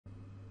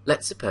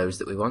Let's suppose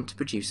that we want to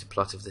produce a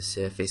plot of the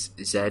surface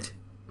z,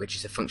 which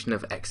is a function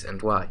of x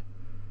and y.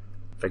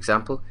 For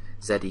example,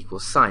 z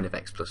equals sine of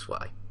x plus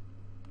y.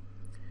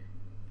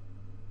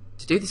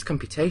 To do this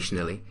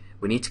computationally,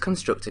 we need to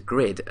construct a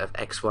grid of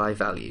xy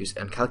values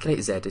and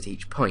calculate z at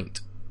each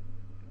point.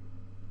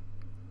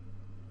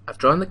 I've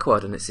drawn the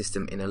coordinate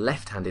system in a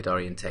left-handed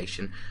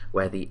orientation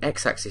where the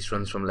x-axis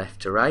runs from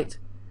left to right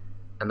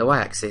and the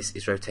y-axis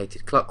is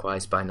rotated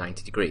clockwise by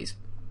 90 degrees.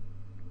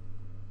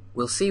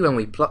 We'll see when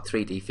we plot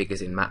 3D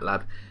figures in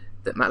Matlab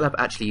that Matlab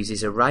actually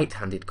uses a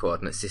right-handed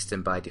coordinate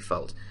system by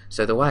default,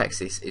 so the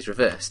y-axis is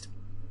reversed.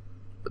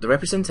 But the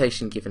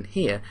representation given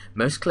here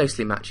most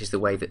closely matches the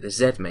way that the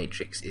Z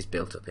matrix is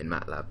built up in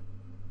Matlab.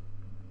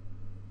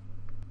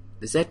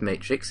 The Z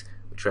matrix,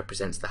 which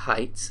represents the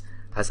heights,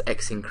 has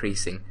x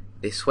increasing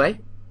this way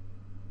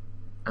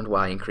and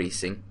y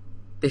increasing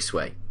this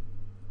way,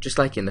 just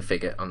like in the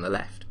figure on the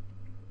left.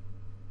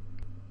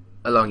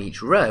 Along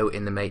each row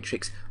in the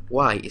matrix,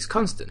 y is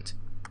constant,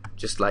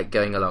 just like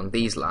going along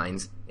these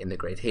lines in the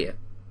grid here.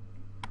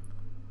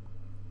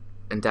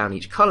 And down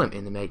each column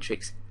in the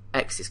matrix,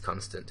 x is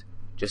constant,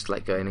 just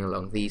like going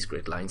along these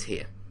grid lines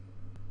here.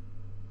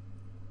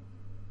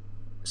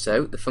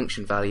 So the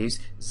function values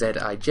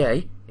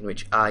zij, in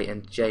which I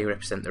and j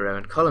represent the row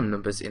and column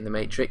numbers in the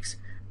matrix,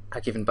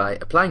 are given by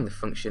applying the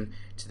function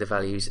to the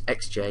values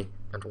xj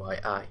and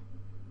yi.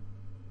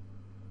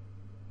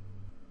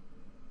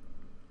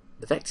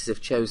 The vectors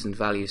of chosen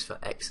values for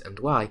x and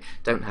y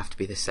don't have to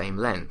be the same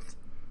length,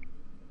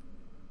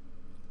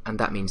 and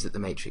that means that the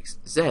matrix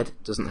Z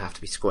doesn't have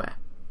to be square.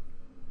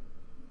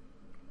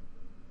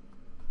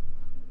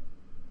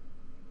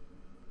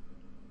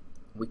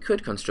 We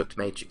could construct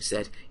matrix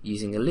Z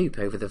using a loop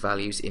over the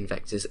values in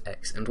vectors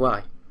x and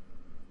y.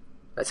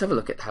 Let's have a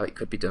look at how it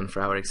could be done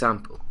for our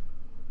example,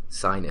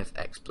 sine of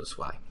x plus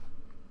y.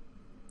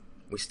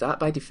 We start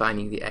by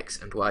defining the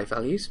x and y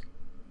values,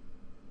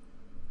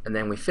 and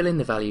then we fill in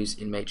the values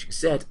in matrix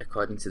Z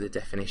according to the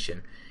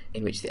definition,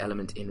 in which the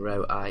element in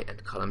row I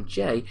and column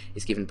j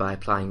is given by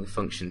applying the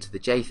function to the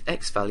jth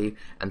x value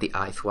and the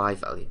ith y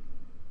value.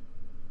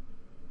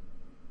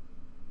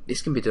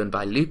 This can be done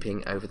by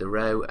looping over the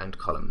row and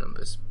column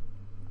numbers.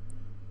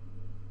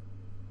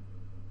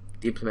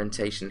 The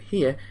implementation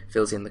here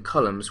fills in the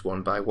columns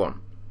one by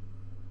one.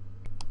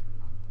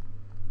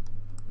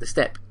 The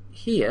step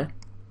here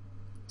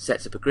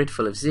sets up a grid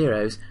full of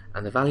zeros,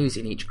 and the values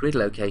in each grid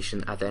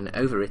location are then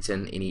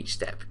overwritten in each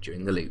step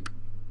during the loop.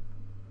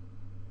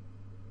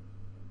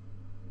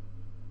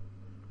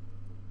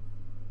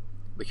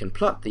 We can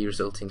plot the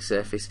resulting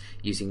surface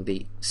using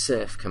the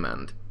surf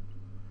command.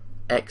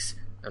 X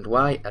and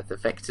y are the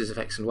vectors of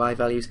x and y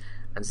values,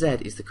 and z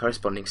is the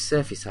corresponding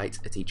surface height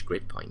at each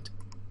grid point.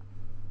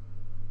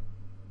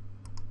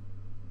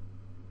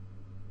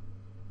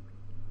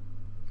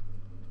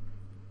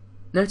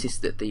 Notice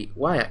that the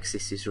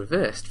y-axis is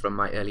reversed from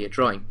my earlier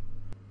drawing.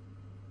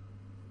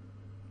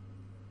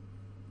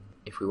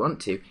 If we want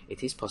to,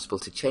 it is possible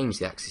to change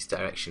the axis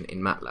direction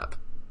in Matlab.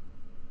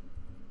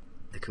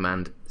 The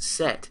command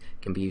set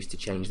can be used to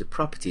change the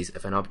properties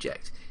of an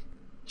object.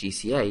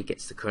 GCA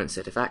gets the current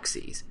set of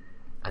axes,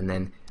 and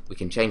then we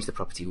can change the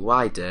property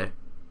y-dir,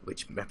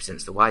 which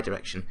represents the y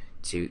direction,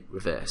 to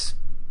reverse.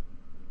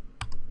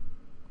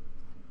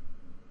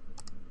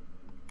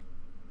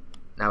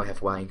 Now we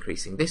have y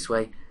increasing this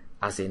way,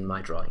 as in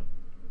my drawing.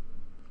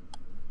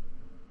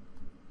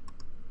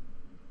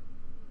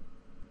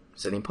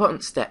 So the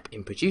important step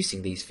in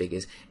producing these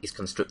figures is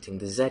constructing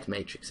the Z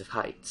matrix of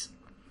heights,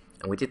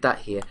 and we did that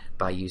here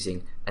by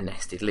using a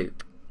nested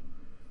loop.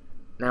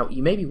 Now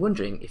you may be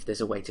wondering if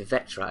there's a way to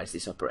vectorize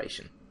this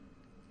operation,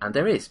 and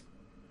there is.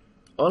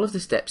 All of the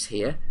steps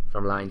here,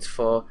 from lines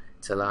 4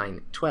 to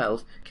line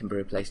 12, can be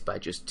replaced by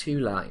just two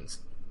lines.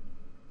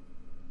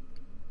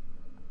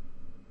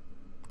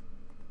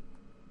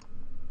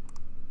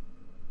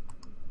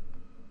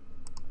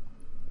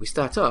 We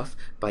start off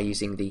by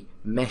using the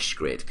mesh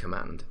grid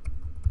command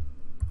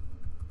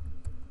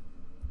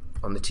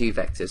on the two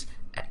vectors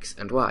x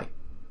and y.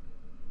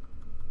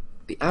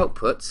 The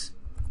outputs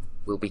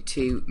will be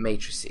two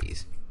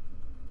matrices.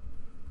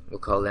 We'll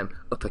call them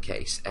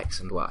uppercase x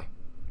and y.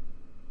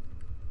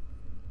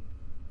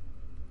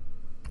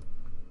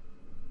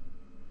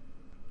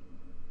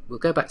 We'll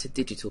go back to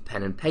digital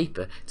pen and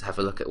paper to have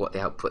a look at what the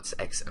outputs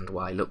x and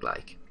y look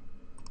like.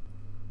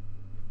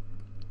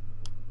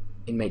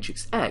 In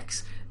matrix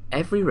X,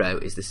 every row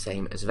is the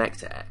same as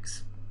vector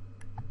x,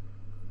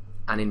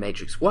 and in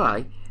matrix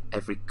Y,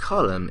 every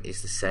column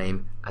is the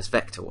same as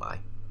vector y.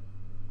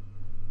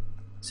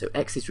 So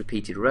x is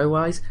repeated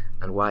row-wise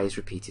and y is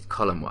repeated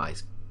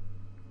column-wise.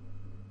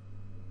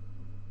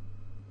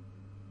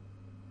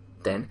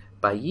 Then,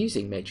 by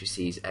using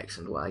matrices x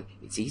and y,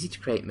 it's easy to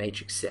create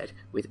matrix Z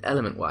with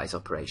element-wise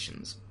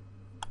operations.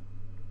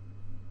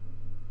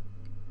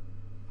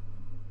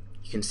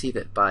 You can see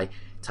that by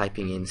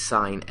typing in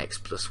sine x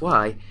plus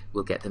y,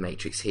 we'll get the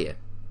matrix here,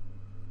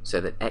 so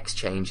that x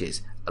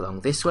changes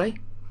along this way,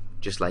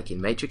 just like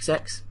in matrix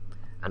X,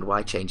 and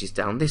y changes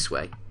down this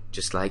way,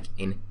 just like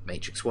in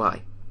matrix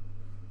Y.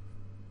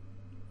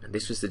 and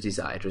this was the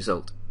desired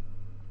result.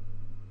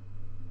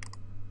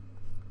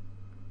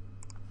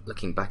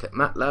 Looking back at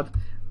Matlab,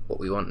 what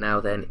we want now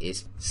then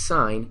is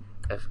sine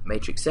of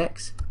matrix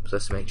X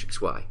plus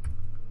matrix Y.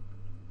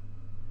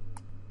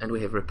 And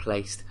we have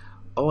replaced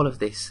all of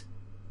this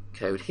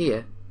code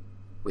here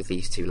with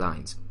these two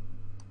lines.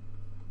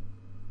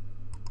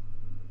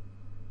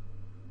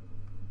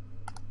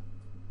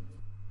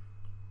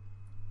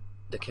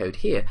 The code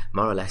here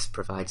more or less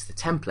provides the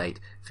template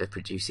for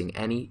producing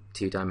any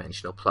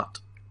two-dimensional plot.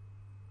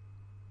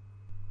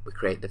 We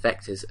create the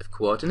vectors of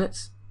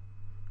coordinates,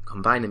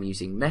 combine them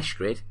using mesh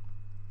grid,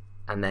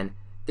 and then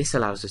this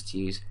allows us to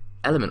use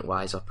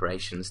element-wise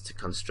operations to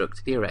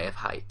construct the array of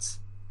heights.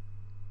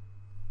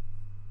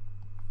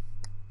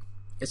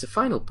 As a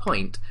final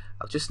point,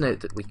 I'll just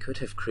note that we could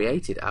have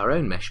created our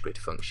own mesh grid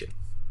function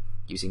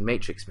using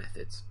matrix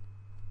methods.